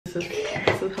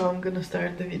This is how I'm gonna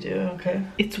start the video, okay?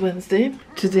 It's Wednesday.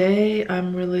 Today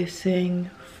I'm releasing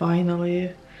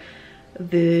finally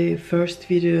the first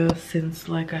video since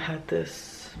like I had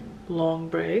this long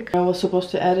break. I was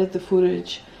supposed to edit the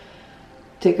footage,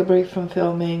 take a break from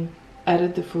filming,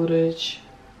 edit the footage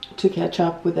to catch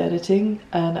up with editing,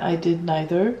 and I did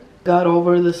neither. Got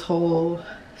over this whole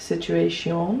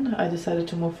situation. I decided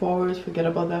to move forward, forget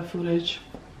about that footage.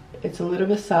 It's a little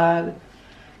bit sad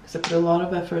because I put a lot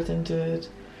of effort into it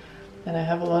and I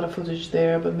have a lot of footage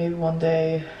there, but maybe one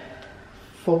day,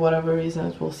 for whatever reason,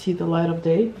 it will see the light of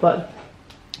day. But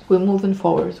we're moving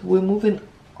forward, we're moving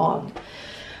on.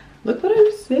 Look what I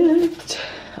received.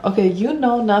 Okay, you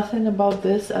know nothing about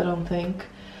this. I don't think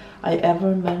I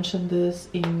ever mentioned this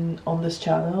on this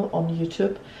channel on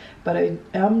YouTube, but I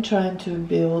am trying to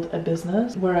build a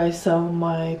business where I sell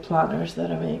my planners that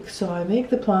I make. So I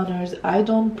make the planners, I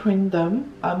don't print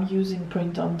them. I'm using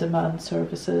print on demand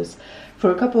services for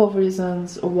a couple of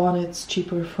reasons. One, it's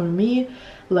cheaper for me,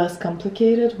 less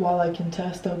complicated, while I can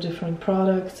test out different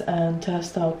products and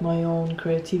test out my own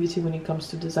creativity when it comes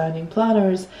to designing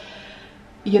planners.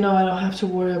 You know, I don't have to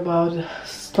worry about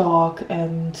stock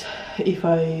and if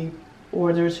I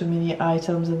order too many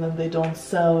items and then they don't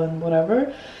sell and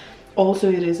whatever.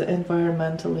 Also, it is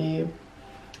environmentally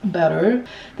better.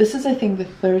 This is, I think, the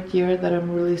third year that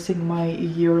I'm releasing my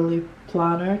yearly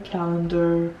planner,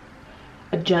 calendar,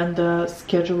 agenda,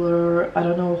 scheduler. I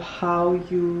don't know how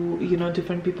you know,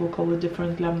 different people call it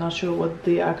differently. I'm not sure what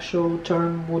the actual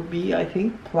term would be. I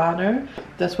think planner.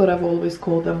 That's what I've always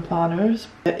called them, planners.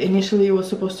 Initially it was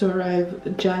supposed to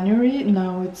arrive January,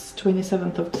 now it's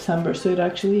 27th of December, so it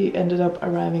actually ended up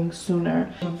arriving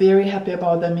sooner. I'm very happy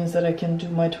about that. Means that I can do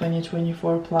my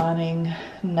 2024 planning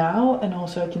now, and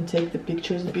also I can take the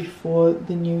pictures before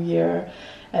the new year,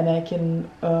 and I can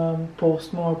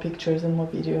post more pictures and more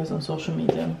videos on social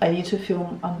media. I need to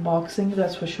film unboxing,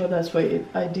 that's for sure. That's why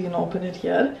I didn't open it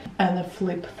yet. And a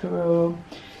flip through.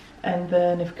 And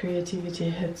then if creativity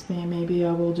hits me, maybe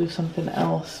I will do something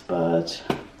else, but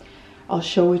I'll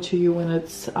show it to you when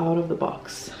it's out of the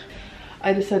box.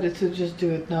 I decided to just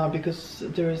do it now because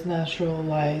there is natural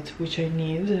light, which I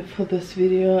need for this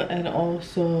video, and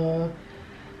also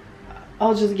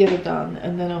I'll just get it done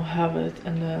and then I'll have it,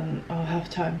 and then I'll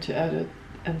have time to edit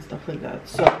and stuff like that.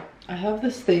 So I have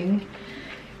this thing.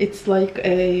 It's like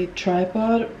a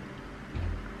tripod.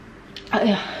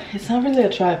 It's not really a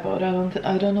tripod.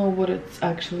 I don't know what it's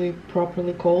actually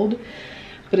properly called,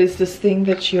 but it's this thing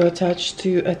that you attach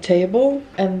to a table,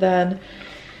 and then,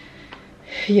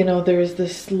 you know, there is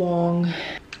this long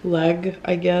leg,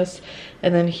 I guess,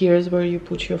 and then here's where you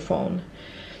put your phone.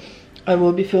 I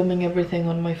will be filming everything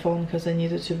on my phone because I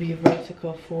need it to be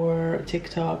vertical for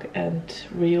TikTok and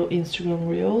Instagram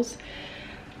Reels.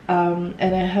 And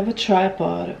I have a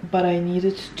tripod, but I need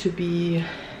it to be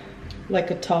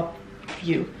like a top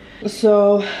view.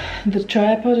 So the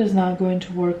tripod is not going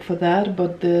to work for that,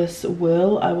 but this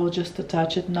will. I will just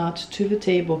attach it not to the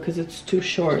table because it's too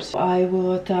short. So I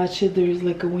will attach it. There is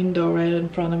like a window right in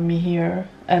front of me here,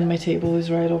 and my table is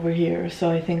right over here. So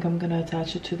I think I'm gonna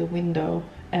attach it to the window.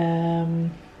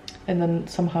 And then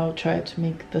somehow try to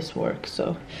make this work.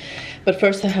 So, but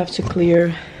first I have to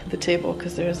clear the table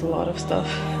because there's a lot of stuff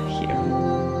here.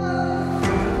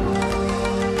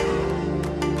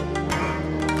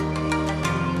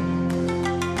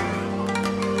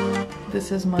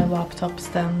 This is my laptop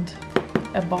stand,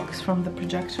 a box from the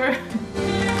projector.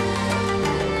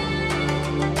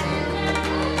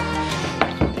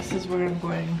 This is where I'm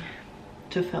going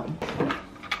to film.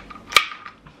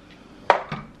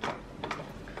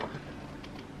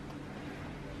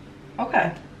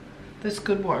 Okay, this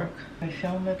could work. I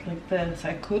film it like this.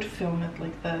 I could film it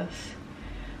like this,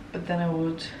 but then I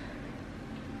would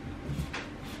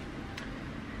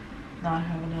not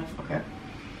have enough. Okay,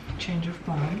 change of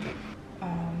plan.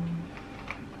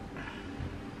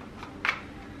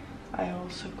 I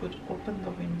also could open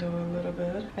the window a little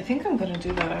bit. I think I'm gonna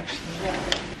do that actually.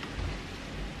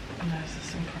 And there's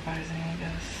this improvising, I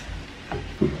guess.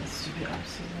 It needs to be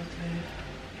absolutely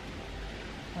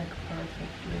like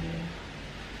perfectly.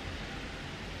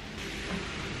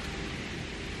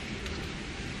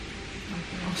 I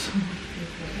can also do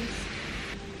this.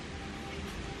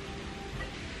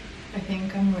 I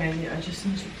think I'm ready. I just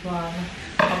need to plan.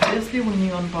 Obviously when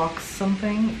you unbox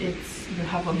something, you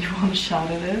have only one shot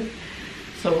at it.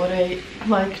 So what I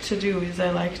like to do is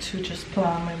I like to just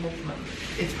plan my movement.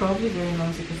 It's probably very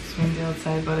noisy because it's windy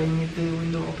outside, but I need the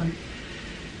window open.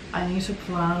 I need to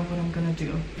plan what I'm gonna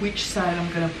do. Which side I'm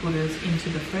gonna put it into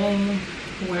the frame,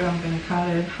 where I'm gonna cut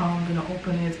it, how I'm gonna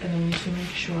open it, and I need to make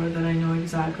sure that I know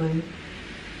exactly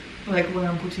like where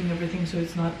I'm putting everything so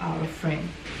it's not out of frame.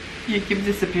 You keep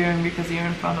disappearing because you're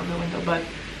in front of the window, but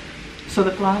so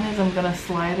the plan is I'm gonna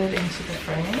slide it into the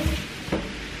frame,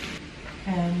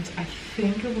 and I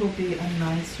think it will be a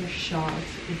nicer shot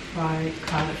if I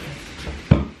cut it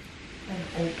and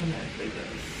open it like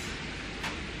this.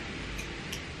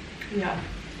 Yeah,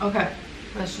 okay,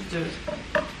 let's just do it.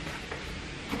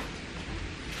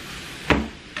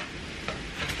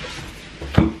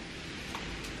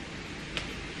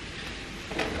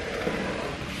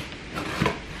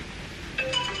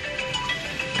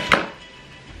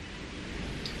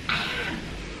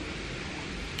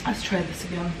 Let's try this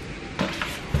again.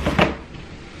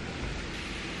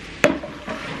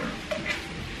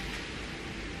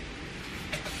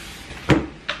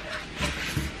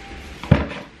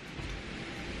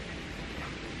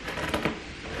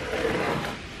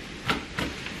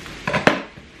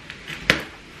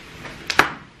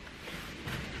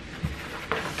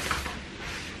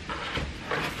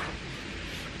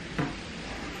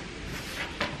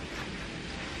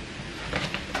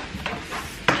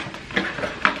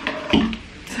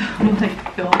 I'm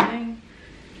like filming,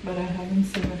 but I haven't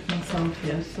seen it myself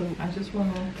yet, so I just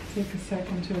want to take a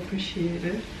second to appreciate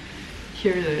it.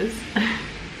 Here it is.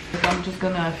 I'm just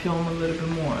gonna film a little bit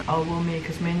more. I will make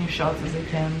as many shots as I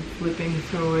can, flipping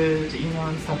through it, you know,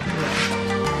 and stuff like that.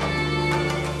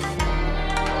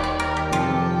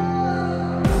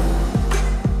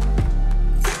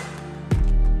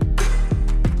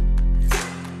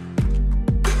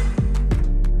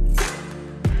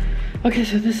 Okay,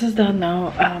 so this is done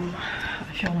now.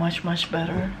 I feel much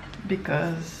better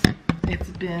because it's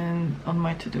been on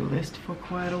my to-do list for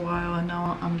quite a while, and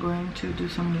now I'm going to do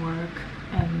some work,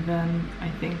 and then I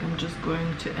think I'm just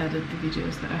going to edit the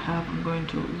videos that I have. I'm going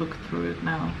to look through it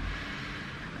now,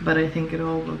 but I think it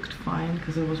all looked fine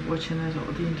because I was watching it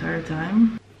all the entire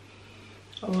time.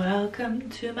 Welcome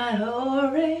to my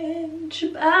orange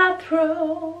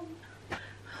bathroom.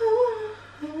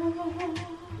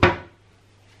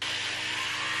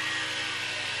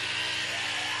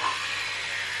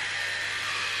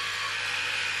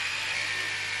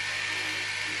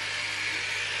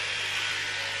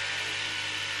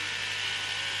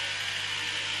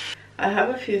 I have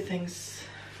a few things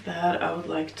that I would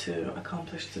like to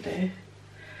accomplish today.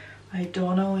 I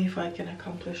don't know if I can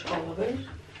accomplish all of it.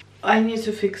 I need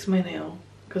to fix my nail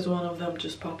because one of them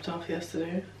just popped off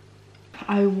yesterday.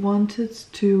 I wanted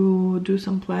to do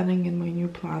some planning in my new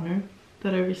planner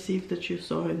that I received that you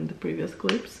saw in the previous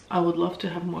clips. I would love to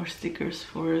have more stickers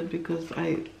for it because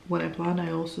when I plan,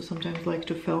 I also sometimes like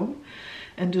to film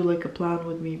and do like a plan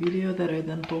with me video that I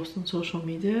then post on social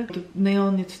media. The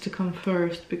nail needs to come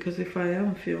first because if I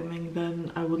am filming,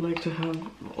 then I would like to have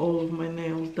all of my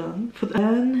nails done.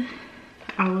 Then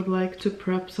I would like to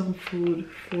prep some food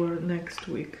for next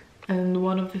week. And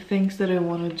one of the things that I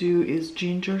want to do is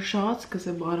ginger shots because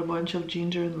I bought a bunch of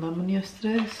ginger and lemon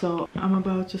yesterday. So I'm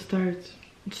about to start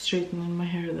straightening my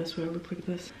hair. That's why I look like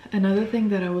this. Another thing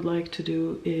that I would like to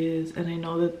do is, and I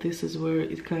know that this is where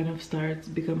it kind of starts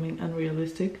becoming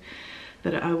unrealistic,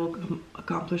 that I will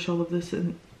accomplish all of this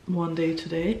in one day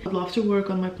today. I'd love to work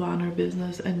on my planner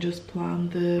business and just plan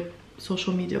the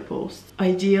social media posts.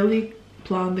 Ideally,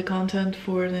 plan the content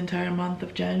for an entire month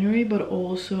of January, but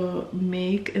also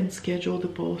make and schedule the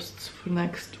posts for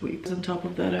next week. On top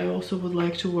of that, I also would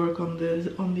like to work on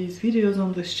these videos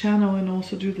on this channel and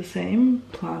also do the same,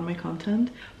 plan my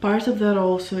content. Part of that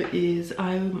also is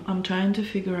I'm trying to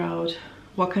figure out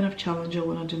what kind of challenge I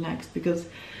want to do next, because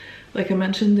like I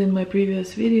mentioned in my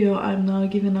previous video, I'm not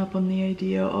giving up on the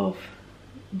idea of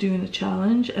doing a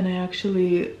challenge, and I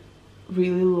actually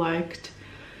really liked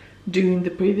doing the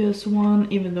previous one,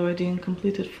 even though I didn't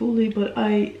complete it fully, but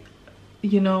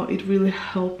you know, it really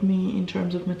helped me in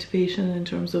terms of motivation, in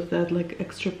terms of that like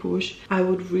extra push. I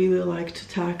would really like to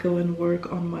tackle and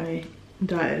work on my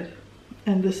diet,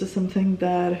 and this is something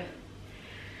that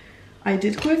I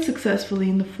did quite successfully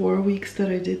in the 4 weeks that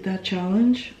I did that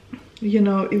challenge. You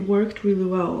know, it worked really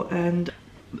well, and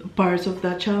part of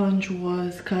that challenge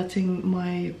was cutting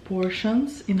my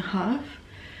portions in half,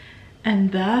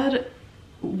 and that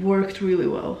worked really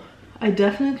well. I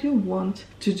definitely want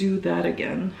to do that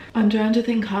again. I'm trying to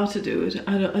think how to do it.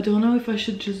 I don't know if I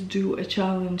should just do a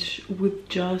challenge with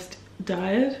just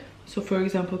diet. So for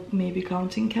example, maybe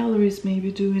counting calories,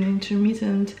 maybe doing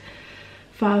intermittent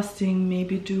fasting,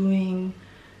 maybe doing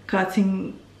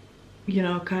cutting you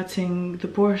know, cutting the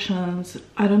portions.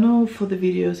 I don't know for the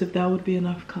videos if that would be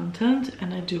enough content,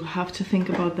 and I do have to think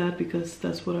about that because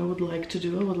that's what I would like to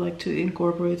do. I would like to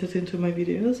incorporate it into my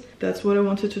videos. That's what I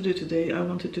wanted to do today. I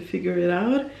wanted to figure it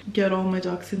out, get all my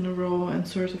ducks in a row, and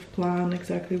sort of plan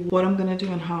exactly what I'm gonna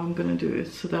do and how I'm gonna do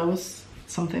it. So that was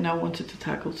something I wanted to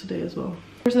tackle today as well.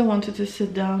 First, I wanted to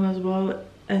sit down as well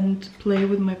and play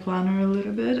with my planner a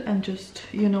little bit and just,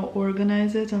 you know,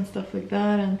 organize it and stuff like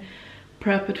that, and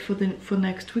prep it for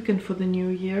next week and for the new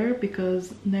year,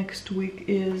 because next week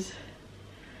is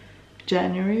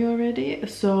January already.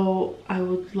 So I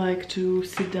would like to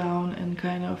sit down and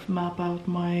kind of map out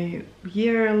my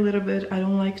year a little bit. I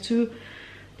don't like to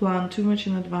plan too much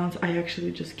in advance. I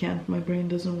actually just can't. My brain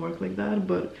doesn't work like that.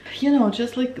 But you know,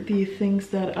 just like the things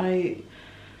that I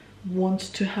want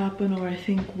to happen or I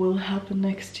think will happen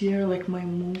next year, like my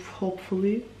move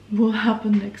hopefully will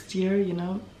happen next year, you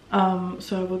know.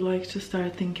 So I would like to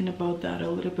start thinking about that a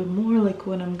little bit more, like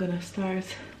when I'm gonna start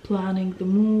planning the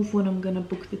move, when I'm gonna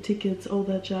book the tickets, all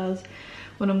that jazz,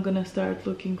 when I'm gonna start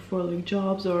looking for like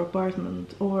jobs or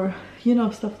apartment or, you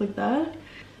know, stuff like that.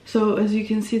 So as you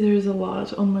can see, there is a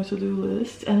lot on my to-do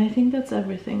list, and I think that's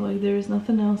everything. Like there is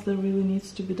nothing else that really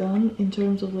needs to be done in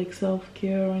terms of like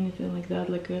self-care or anything like that.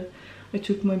 Like I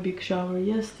took my big shower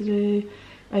yesterday,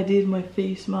 I did my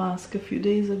face mask a few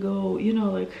days ago, you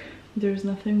know, like there's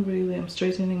nothing really. I'm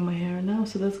straightening my hair now,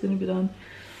 so that's gonna be done.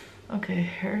 Okay,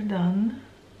 hair done,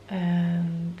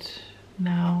 and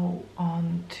now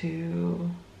on to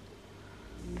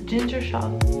the ginger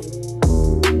shot.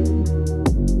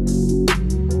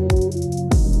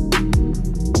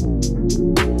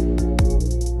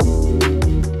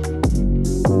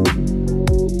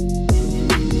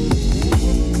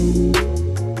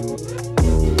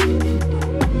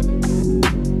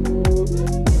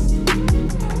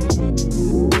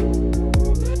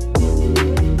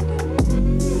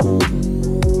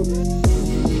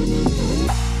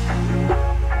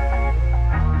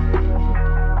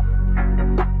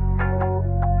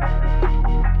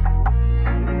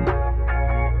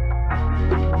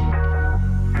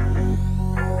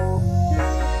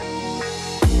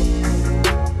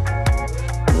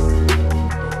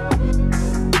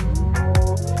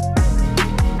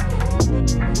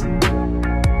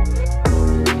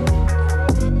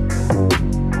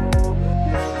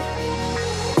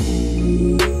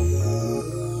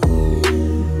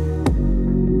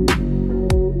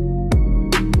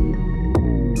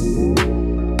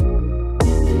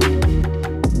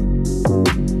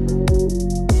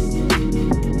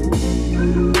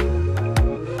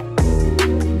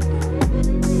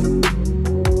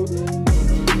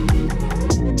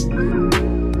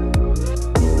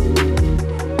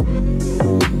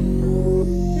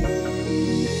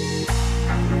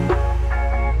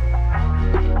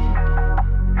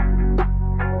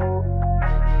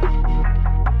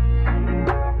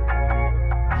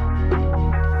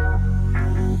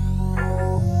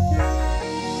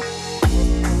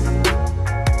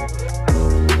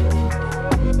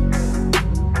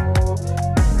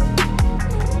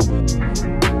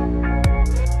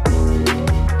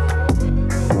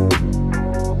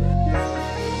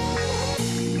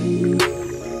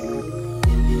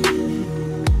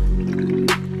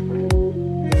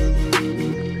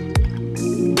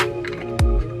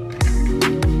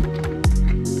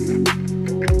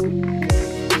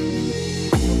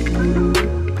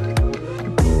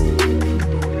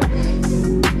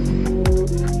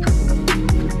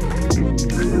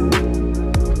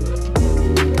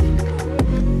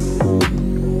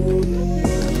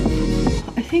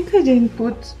 I didn't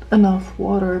put enough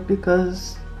water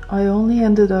because I only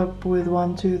ended up with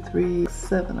 1, 2, 3,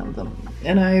 7 of them,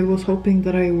 and I was hoping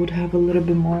that I would have a little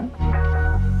bit more.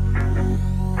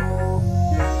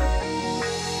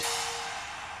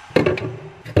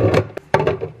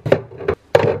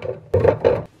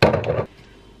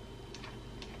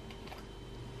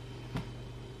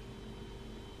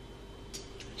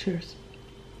 Cheers.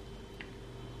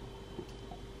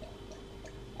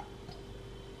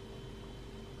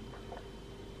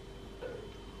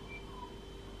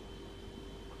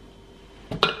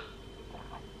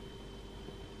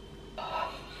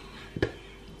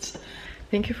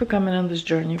 Thank you for coming on this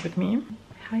journey with me.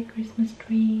 Hi, Christmas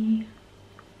tree.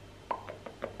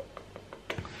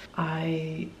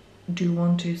 I do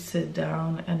want to sit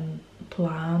down and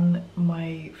plan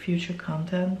my future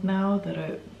content now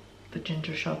that the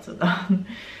ginger shots are done.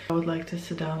 I would like to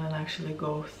sit down and actually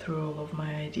go through all of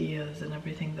my ideas and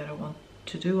everything that I want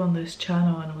to do on this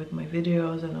channel and with my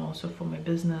videos and also for my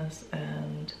business,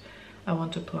 and I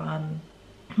want to plan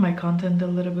my content a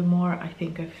little bit more. I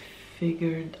think I've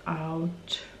figured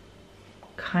out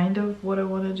kind of what I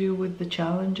want to do with the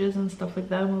challenges and stuff like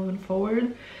that moving forward.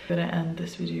 I'm gonna end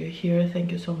this video here. Thank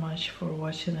you so much for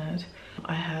watching it.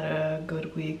 I had a good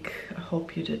week. I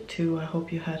hope you did too. I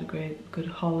hope you had good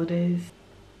holidays.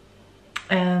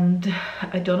 And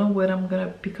I don't know when I'm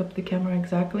gonna pick up the camera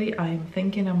exactly. I'm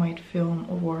thinking I might film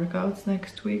workouts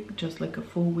next week, just like a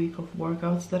full week of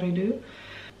workouts that I do.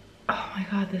 Oh my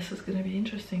god, this is gonna be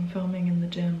interesting filming in the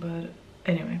gym, but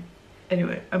anyway,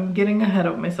 I'm getting ahead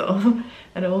of myself.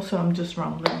 And also I'm just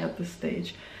rambling at this stage.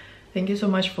 Thank you so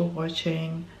much for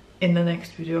watching. In the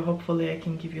next video, hopefully I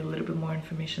can give you a little bit more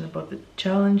information about the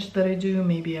challenge that I do.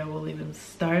 Maybe I will even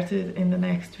start it in the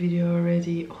next video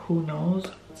already, who knows.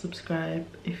 Subscribe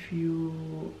if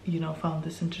you found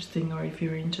this interesting, or if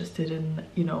you're interested in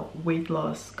weight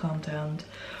loss content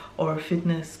or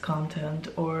fitness content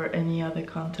or any other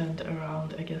content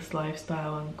around, I guess,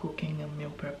 lifestyle and cooking and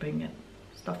meal prepping and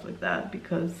stuff like that,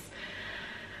 because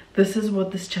this is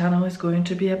what this channel is going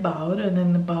to be about. And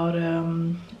in about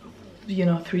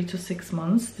 3 to 6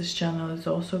 months, this channel is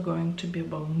also going to be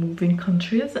about moving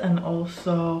countries, and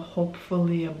also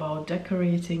hopefully about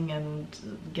decorating and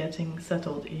getting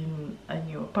settled in a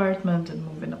new apartment and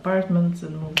moving apartments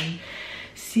and moving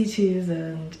cities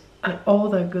and all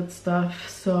that good stuff.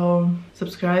 So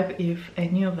subscribe if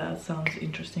any of that sounds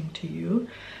interesting to you.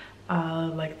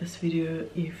 Like this video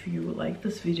if you like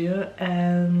this video,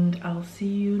 and I'll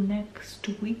see you next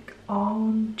week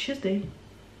on Tuesday.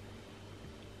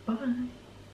 Bye.